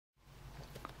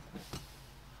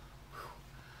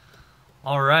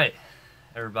All right,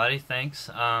 everybody. Thanks.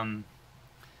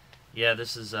 Yeah,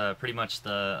 this is pretty much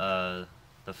the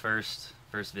first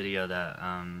video that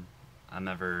I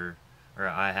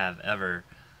have ever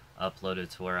uploaded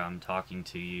to where I'm talking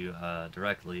to you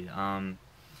directly.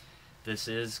 This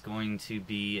is going to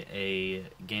be a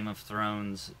Game of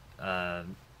Thrones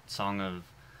Song of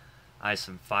Ice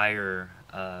and Fire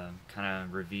kind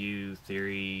of review,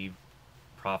 theory,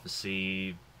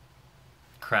 prophecy,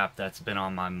 crap that's been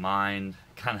on my mind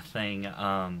kind of thing.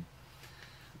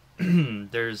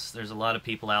 There's a lot of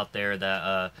people out there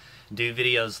that do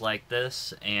videos like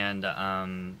this, and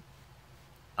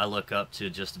I look up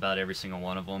to just about every single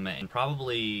one of them, and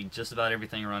probably just about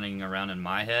everything running around in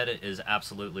my head is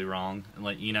absolutely wrong.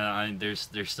 Like, there's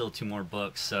still two more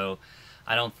books, so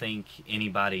I don't think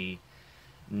anybody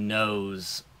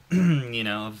knows,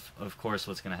 of course,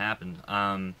 what's going to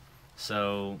happen.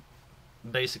 So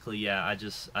basically, yeah, I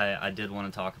did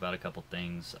want to talk about a couple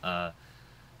things.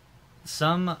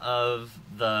 Some of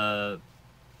the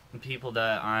people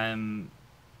that I'm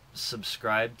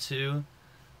subscribed to,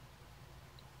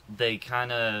 they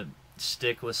kind of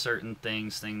stick with certain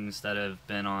things that have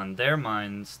been on their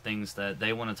minds, things that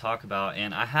they want to talk about,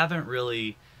 and I haven't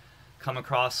really come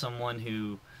across someone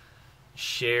who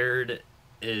shared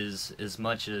as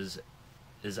much as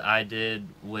I did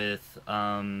with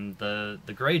the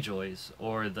Greyjoys,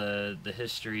 or the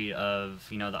history of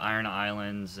the Iron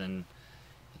Islands, and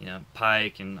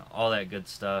Pike and all that good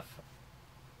stuff.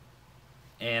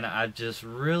 And I've just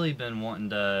really been wanting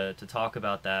to talk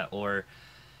about that, or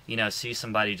see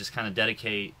somebody just kind of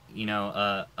dedicate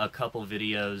a couple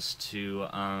videos to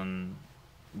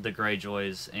the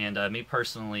Greyjoys. And me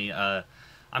personally, I'm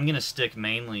gonna stick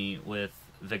mainly with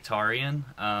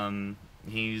Victarion.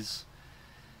 He's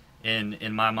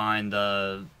in my mind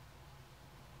the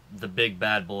big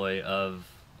bad boy of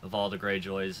all the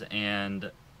Greyjoys.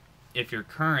 And if you're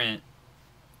current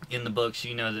in the books,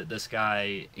 you know that this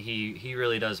guy, he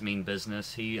really does mean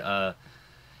business.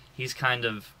 He's kind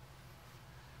of,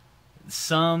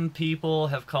 some people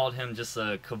have called him just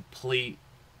a complete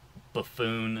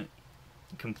buffoon,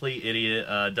 complete idiot.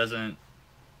 Doesn't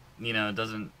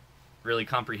really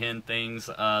comprehend things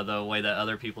the way that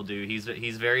other people do.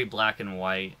 He's very black and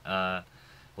white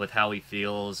with how he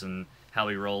feels and how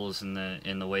he rolls in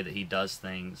the way that he does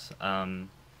things. When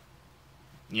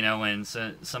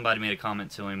somebody made a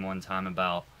comment to him one time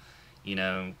about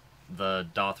the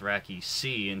Dothraki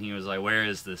Sea, and he was like, "Where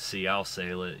is the sea? I'll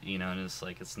sail it." And it's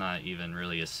like, it's not even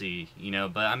really a sea,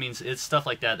 But I mean, it's stuff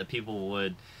like that people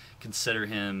would consider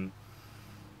him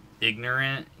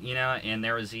ignorant, And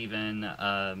there was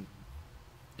even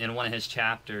in one of his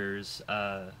chapters,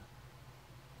 in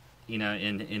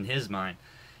his mind,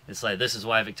 it's like, this is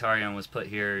why Victarion was put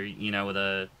here, with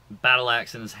a battle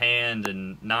axe in his hand,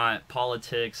 and not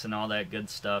politics and all that good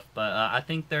stuff. But I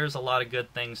think there's a lot of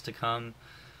good things to come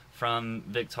from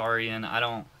Victarion.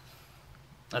 I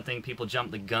think people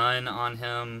jump the gun on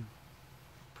him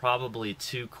probably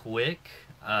too quick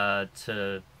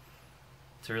to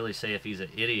really say if he's an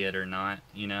idiot or not.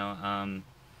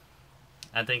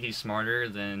 I think he's smarter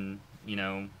than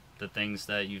the things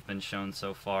that you've been shown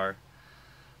so far.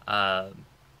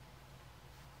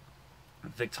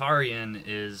 Victarion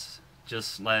is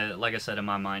just like I said, in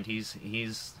my mind, he's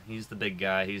the big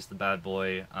guy. He's the bad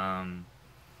boy.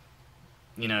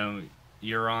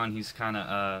 Euron, he's kind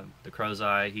of the crow's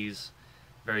eye. He's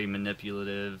very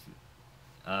manipulative.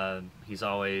 He's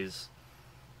always,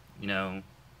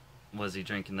 was he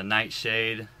drinking the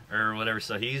nightshade or whatever?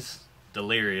 So he's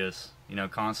delirious,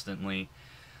 constantly.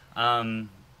 The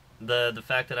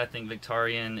fact that I think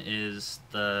Victarion is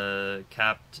the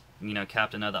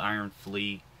captain of the Iron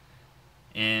Fleet,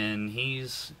 and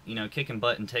he's kicking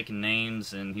butt and taking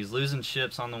names, and he's losing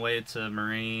ships on the way to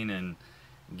Marine and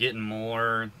getting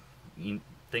more,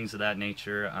 things of that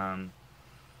nature. I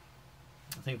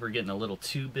think we're getting a little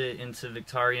too bit into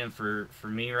Victarion for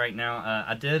me right now.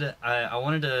 I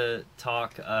wanted to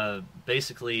talk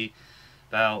basically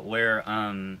about where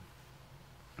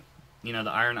the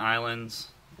Iron Islands,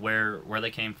 where they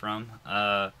came from.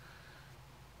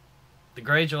 The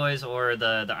Greyjoys, or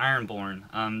the Ironborn,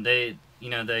 they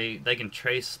can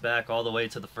trace back all the way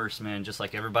to the first man, just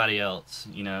like everybody else,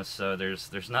 so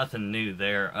there's nothing new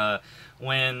there.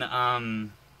 When the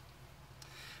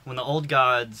old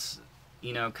gods,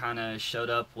 kind of showed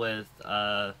up with,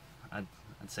 I'd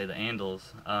say the Andals,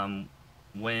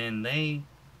 when they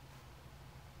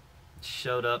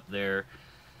showed up there,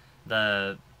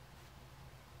 the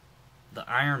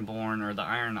Ironborn, or the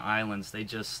Iron Islands, they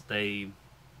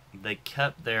they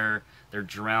kept their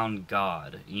drowned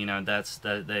god. You know, that's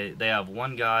they have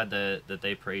one god that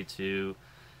they pray to,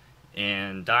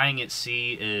 and dying at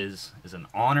sea is an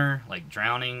honor, like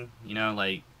drowning. You know,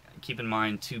 like keep in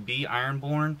mind, to be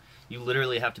Ironborn, you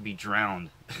literally have to be drowned.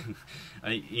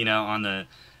 You know, on the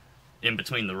in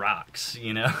between the rocks.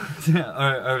 You know,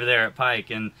 over there at Pike,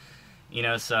 and you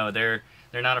know, so they're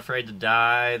not afraid to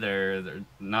die. They're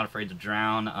not afraid to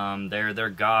drown. Their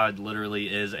god literally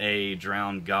is a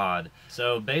drowned god.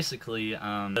 So basically, the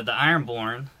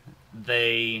Ironborn,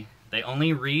 they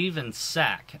only reave and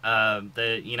sack.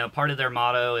 You know, part of their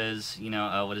motto is, you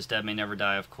know, what is dead may never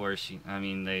die. Of course, I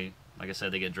mean, like I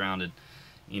said, they get drowned.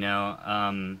 You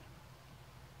know,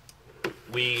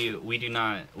 we do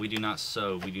not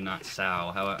sow, we do not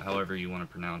sow. However you want to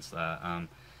pronounce that.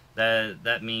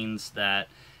 That means that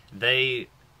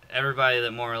everybody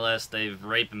that more or less they've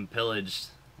raped and pillaged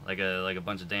like a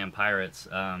bunch of damn pirates.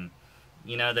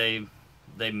 You know,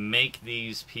 they make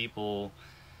these people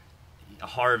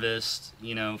harvest,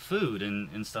 you know, food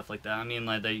and stuff like that. I mean,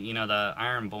 like you know, the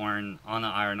Ironborn on the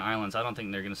Iron Islands, I don't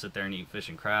think they're gonna sit there and eat fish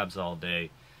and crabs all day.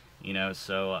 You know,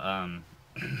 so I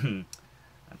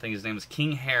think his name was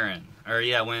King Heron, or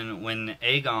yeah, when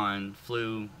Aegon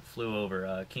flew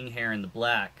over, King Heron the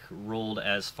Black ruled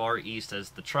as far east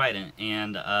as the Trident,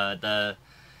 and if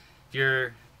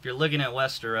you're looking at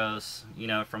Westeros, you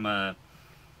know, from a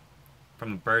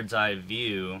bird's eye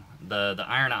view, the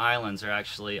Iron Islands are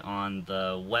actually on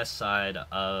the west side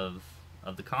of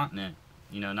the continent.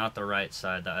 You know, not the right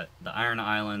side. The Iron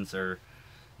Islands are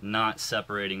not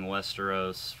separating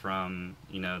Westeros from,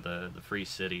 you know, the free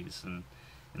cities and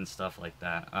stuff like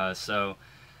that. So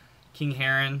King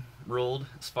Heron ruled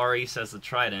as far east as the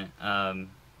Trident.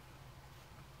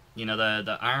 You know,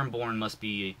 the Ironborn must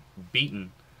be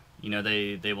beaten. You know,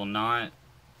 they will not,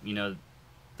 you know,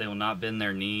 they will not bend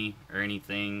their knee or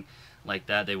anything like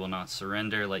that. They will not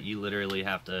surrender. Like, you literally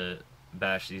have to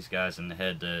bash these guys in the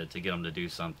head to get them to do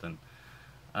something.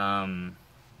 Fun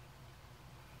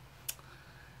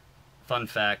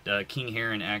fact, King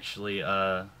Heron actually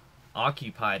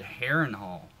occupied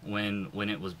Harrenhal when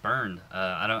it was burned.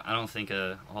 I don't think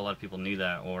a whole lot of people knew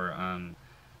that or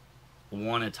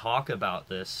want to talk about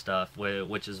this stuff,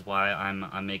 which is why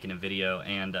I'm making a video.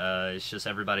 And it's just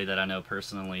everybody that I know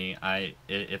personally.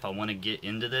 If I want to get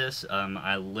into this,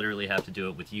 I literally have to do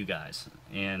it with you guys,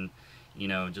 and you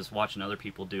know, just watching other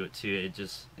people do it too.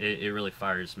 It really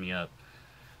fires me up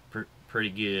pretty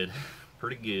good.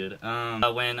 Pretty good.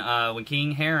 When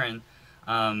King Heron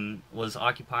was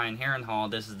occupying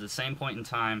Harrenhal, this is the same point in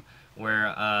time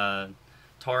where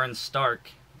Torrhen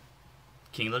Stark,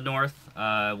 King of the North,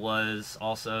 was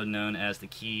also known as the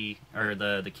King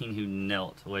Who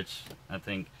Knelt, which I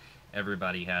think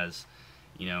everybody has,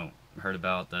 you know, heard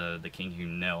about the King Who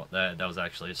Knelt. That was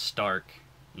actually a Stark,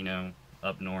 you know,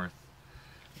 up north.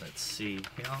 Let's see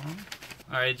here.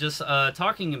 All right, just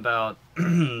talking about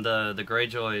the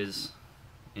Greyjoys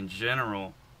in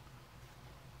general.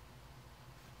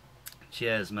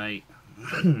 Cheers, mate.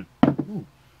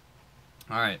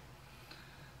 Alright.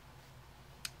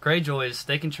 Greyjoys,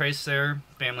 they can trace their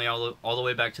family all the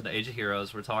way back to the Age of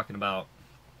Heroes. We're talking about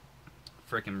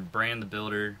frickin' Bran the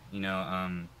Builder, you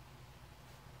know,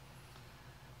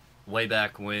 way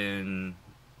back when,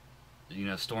 you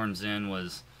know, Storm's End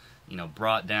was, you know,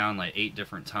 brought down like 8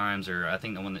 different times, or I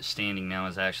think the one that's standing now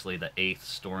is actually the 8th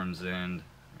Storm's End,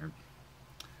 or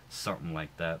something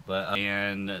like that. But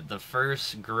and the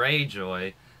first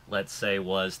Greyjoy, let's say,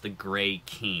 was the Grey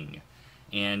King,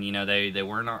 and you know, they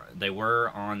were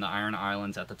on the Iron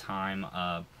Islands at the time.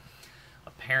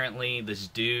 Apparently, this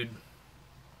dude,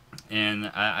 and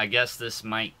I guess this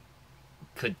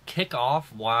could kick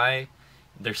off why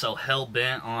they're so hell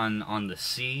bent on the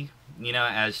sea, you know,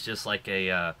 as just like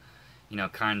a you know,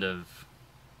 kind of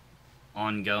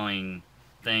ongoing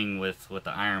thing with the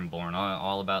Ironborn,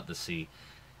 all about the sea.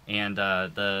 And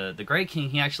the Grey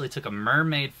King, he actually took a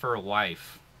mermaid for a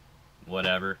wife.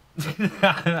 Whatever.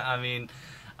 I mean,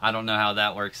 I don't know how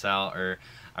that works out, or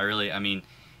I mean,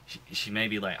 she may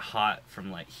be like hot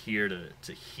from like here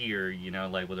to here, you know,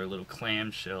 like with her little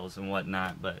clamshells and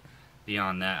whatnot, but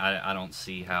beyond that, I don't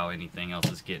see how anything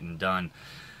else is getting done.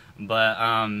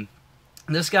 But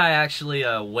this guy actually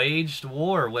waged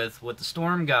war with the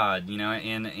Storm God, you know,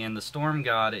 and the Storm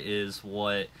God is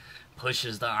what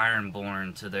pushes the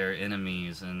Ironborn to their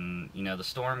enemies, and you know, the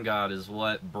Storm God is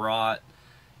what brought,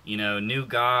 you know, new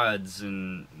gods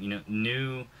and, you know,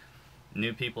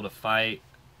 new people to fight,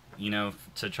 you know,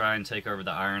 to try and take over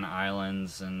the Iron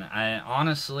Islands. And I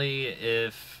honestly,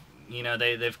 if you know,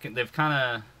 they've kind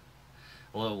of,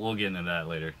 we'll get into that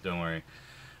later. Don't worry.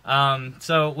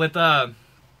 So with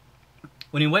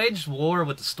when he waged war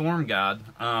with the Storm God,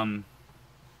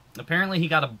 apparently he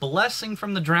got a blessing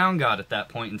from the Drown God at that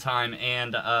point in time,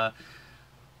 and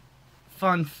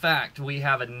fun fact, we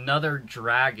have another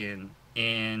dragon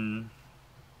in,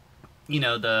 you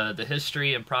know, the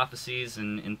history and prophecies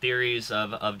and theories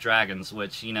of dragons,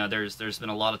 which, you know, there's been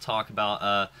a lot of talk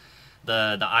about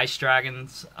the ice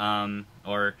dragons,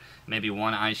 or maybe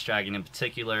one ice dragon in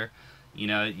particular. You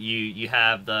know, you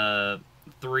have the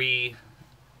 3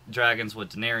 dragons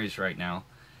with Daenerys right now,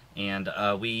 and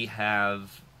we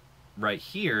have right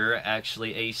here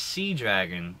actually a sea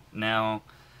dragon. Now,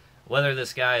 whether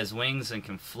this guy has wings and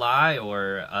can fly,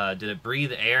 or did it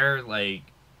breathe air, like,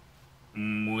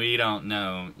 we don't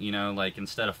know. You know, like,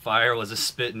 instead of fire, was it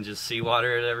spit and just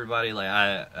seawater at everybody? Like,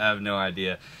 I have no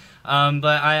idea. But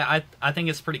I think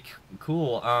it's pretty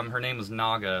cool. Her name was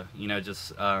Naga, you know,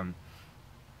 just, and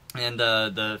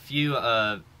the few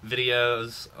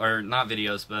videos, or not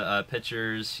videos, but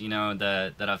pictures, you know,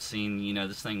 that I've seen, you know,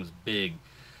 this thing was big.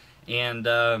 And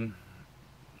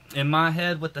in my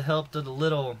head, with the help of the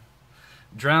little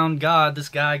drowned god, this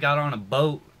guy got on a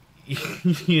boat,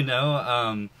 you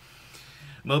know,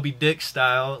 Moby Dick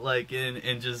style, like,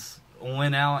 and just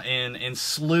went out and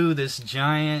slew this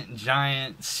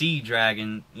giant sea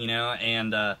dragon, you know.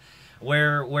 And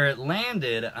where it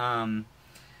landed,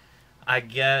 I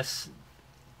guess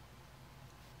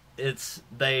it's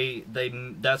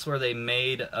that's where they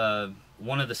made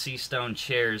one of the sea stone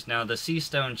chairs. Now, the sea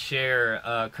stone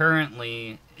chair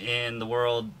currently in the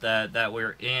world that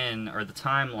we're in, or the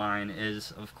timeline,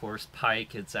 is of course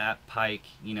Pike. It's at Pike.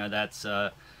 You know, that's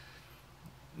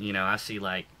you know, I see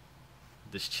like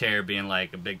this chair being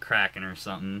like a big kraken or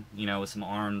something, you know, with some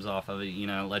arms off of it. You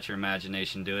know, let your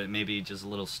imagination do it. Maybe just a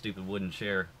little stupid wooden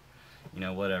chair, you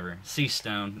know, whatever. Sea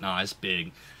stone, no, it's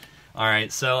big. All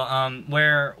right, so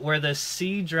where the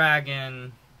sea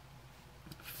dragon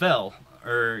fell,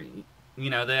 or, you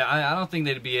know, I don't think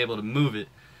they'd be able to move it.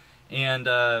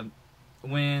 And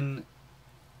when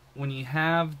you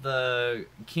have the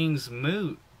King's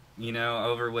Moot, you know,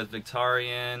 over with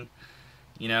Victarion,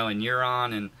 you know, and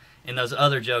Euron, and those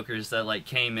other jokers that, like,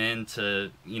 came in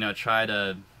to, you know, try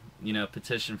to, you know,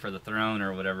 petition for the throne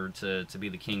or whatever to be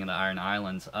the king of the Iron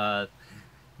Islands,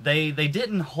 they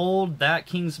didn't hold that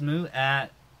King's Moot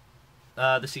at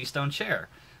the Sea Stone chair.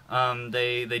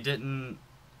 They didn't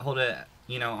hold it,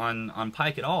 you know, on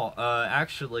Pike at all.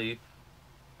 Actually,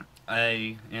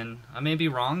 and I may be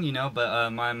wrong, you know,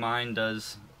 but my mind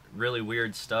does really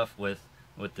weird stuff with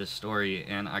this story,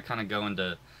 and I kind of go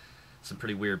into some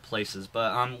pretty weird places.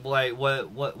 But like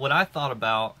what I thought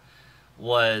about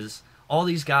was, all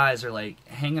these guys are like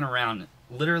hanging around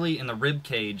literally in the rib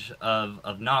cage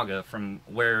of Naga, from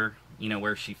where, you know,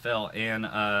 where she fell. And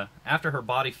after her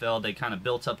body fell, they kind of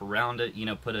built up around it, you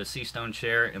know, put a sea stone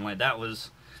chair, and like that was,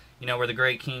 you know, where the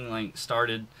Great King like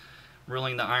started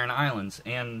ruling the Iron Islands.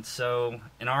 And so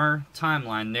in our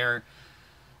timeline,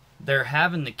 they're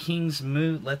having the King's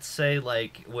Moot, let's say,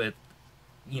 like, with,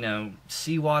 you know,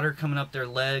 seawater coming up their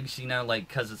legs, you know, like,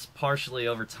 because it's partially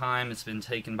over time, it's been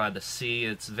taken by the sea,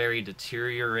 it's very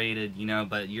deteriorated, you know,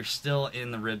 but you're still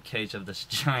in the rib cage of this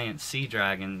giant sea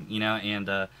dragon, you know,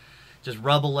 and just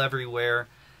rubble everywhere,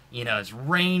 you know, it's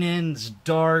raining, it's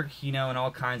dark, you know, and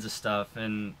all kinds of stuff.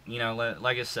 And, you know,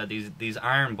 like I said, these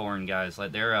Ironborn guys,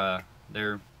 like, they're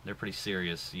pretty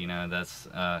serious, you know. That's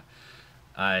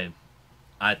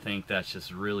I think that's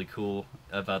just really cool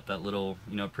about that little,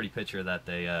 you know, pretty picture that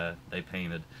they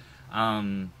painted.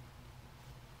 You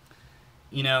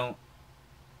know,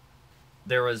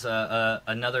 there was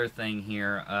another thing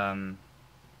here.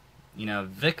 You know,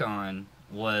 Vicon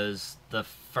was the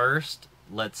first,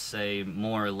 let's say,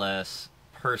 more or less,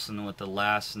 person with the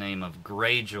last name of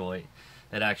Greyjoy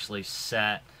that actually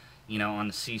sat, you know, on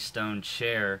the sea stone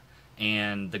chair.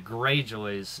 And the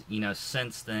Greyjoys, you know,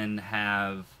 since then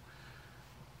have,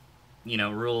 you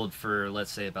know, ruled for,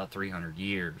 let's say, about 300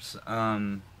 years.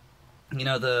 You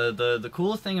know, the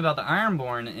cool thing about the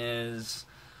Ironborn is,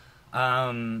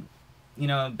 you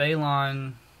know,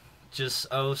 Balon just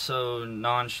so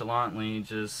nonchalantly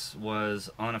just was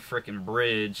on a frickin'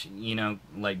 bridge, you know,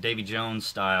 like Davy Jones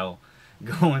style,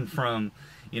 going from,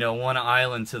 you know, one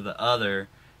island to the other,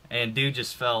 and dude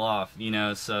just fell off, you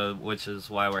know, so, which is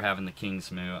why we're having the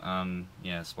King's Moot.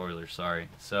 Yeah, spoilers, sorry.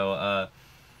 So,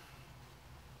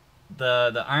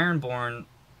 the Ironborn,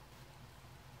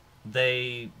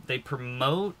 they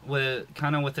promote with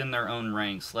kind of within their own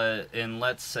ranks, and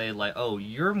let's say, like, oh,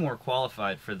 you're more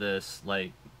qualified for this,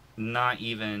 like, not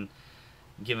even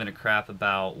giving a crap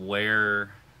about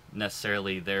where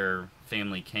necessarily they're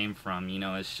family came from. You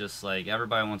know, it's just like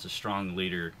everybody wants a strong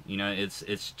leader. You know,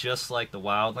 it's just like the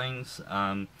wildlings.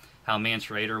 How Mance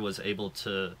Rayder was able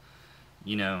to,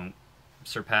 you know,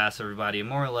 surpass everybody and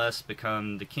more or less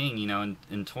become the king, you know,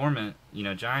 and torment, you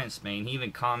know, Giantsbane. He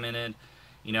even commented,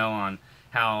 you know, on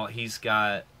how he's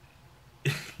got,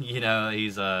 you know,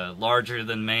 he's larger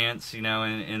than Mance, you know,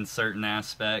 in certain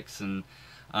aspects, and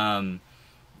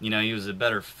you know, he was a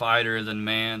better fighter than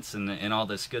Mance, and all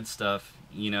this good stuff,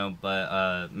 you know,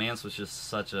 but Mance was just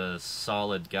such a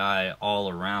solid guy all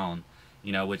around,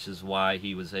 you know, which is why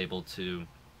he was able to,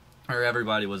 or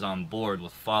everybody was on board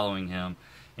with following him.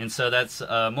 And so that's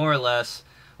more or less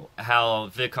how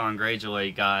Vicon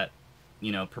Greyjoy got,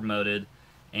 you know, promoted,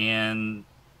 and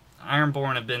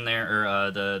Ironborn have been there,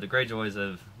 or the Greyjoys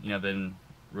have, you know, been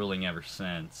ruling ever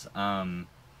since. You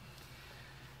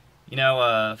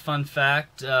know, fun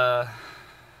fact,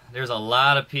 there's a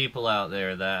lot of people out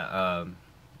there that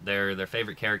their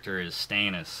favorite character is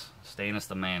Stannis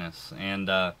the Manus, and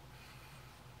I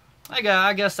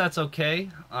guess that's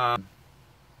okay.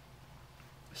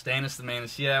 Stannis the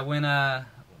Manus, yeah. When the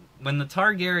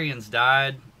Targaryens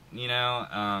died, you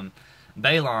know,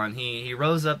 Balon, he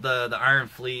rose up the Iron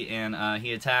Fleet, and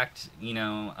he attacked, you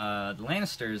know, the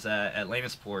Lannisters at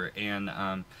Lannisport,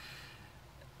 and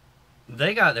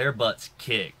they got their butts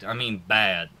kicked. I mean,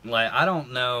 bad. Like, I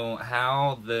don't know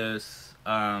how this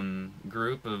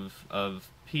group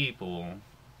of people,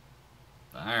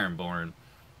 the Ironborn,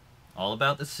 all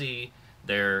about the sea.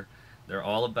 They're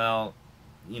all about,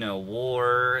 you know,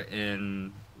 war,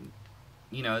 and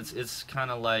you know, it's kind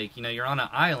of like, you know, you're on an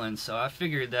island, so I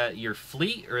figured that your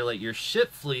fleet, or like your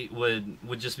ship fleet,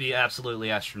 would just be absolutely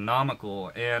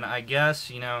astronomical. And I guess,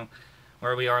 you know,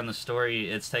 where we are in the story,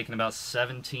 it's taken about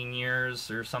 17 years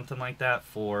or something like that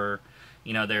for,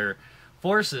 you know, their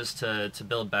forces to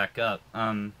build back up.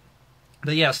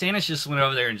 But yeah, Stannis just went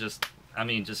over there and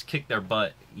just kicked their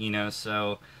butt, you know.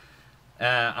 So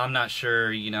I'm not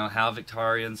sure, you know, how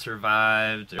Victarion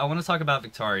survived. I want to talk about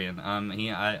Victarion.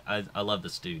 I love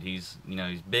this dude. He's, you know,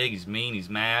 he's big, he's mean, he's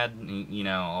mad, you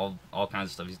know, all kinds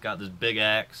of stuff. He's got this big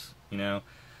axe, you know.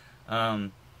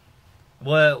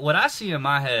 What I see in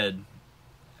my head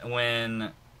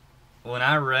when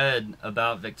I read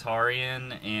about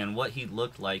Victarion and what he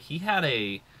looked like, he had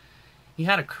a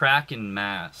Kraken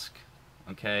mask,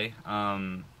 okay?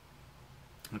 A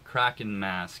Kraken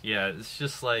mask. Yeah, it's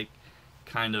just like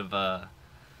kind of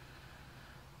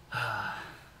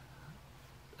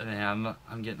man,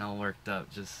 I'm getting all worked up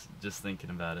just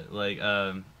thinking about it. Like,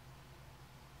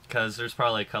 because there's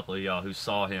probably a couple of y'all who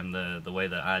saw him the way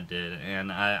that I did,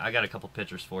 and I got a couple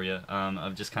pictures for you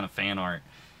of just kind of fan art,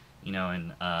 you know,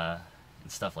 and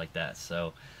stuff like that.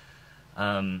 So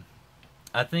I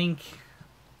think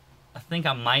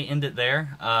I might end it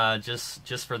there,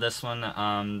 just for this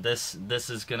one. This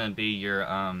is gonna be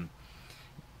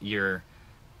your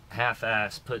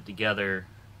half-ass put together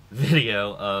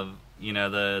video of, you know,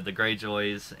 the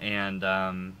Greyjoys and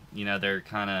you know, their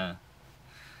kind of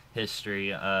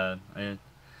history. I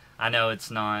know it's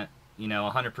not, you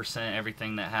know, 100%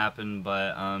 everything that happened,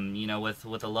 but you know, with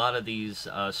a lot of these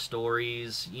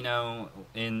stories, you know,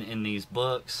 in these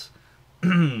books,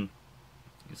 you're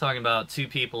talking about two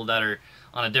people that are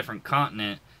on a different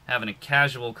continent having a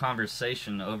casual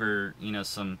conversation over, you know,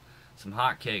 some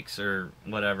hotcakes or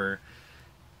whatever,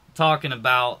 talking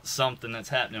about something that's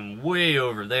happening way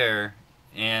over there,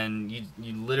 and you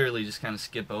literally just kind of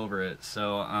skip over it.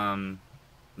 So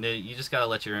you just gotta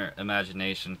let your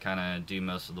imagination kind of do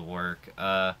most of the work.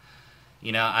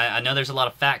 You know, I know there's a lot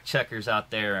of fact checkers out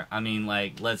there. I mean,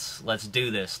 like, let's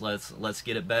do this. Let's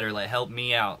get it better. Like, help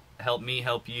me out. Help me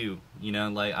help you. You know,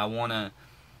 like, I wanna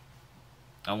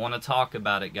talk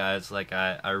about it, guys. Like,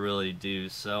 I really do.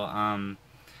 So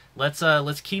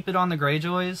let's keep it on the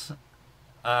Greyjoys,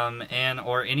 and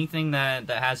or anything that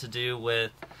has to do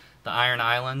with the Iron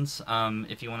Islands,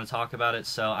 if you want to talk about it,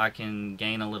 so I can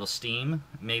gain a little steam,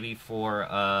 maybe for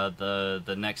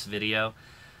the next video.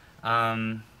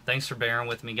 Thanks for bearing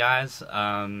with me, guys.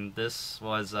 This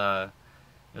was it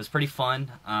was pretty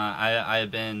fun.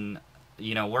 I've been,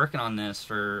 you know, working on this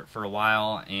for a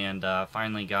while, and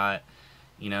finally got,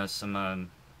 you know, some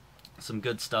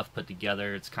good stuff put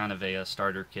together. It's kind of a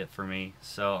starter kit for me.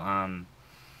 So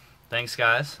thanks,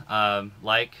 guys.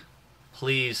 Like,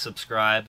 please subscribe.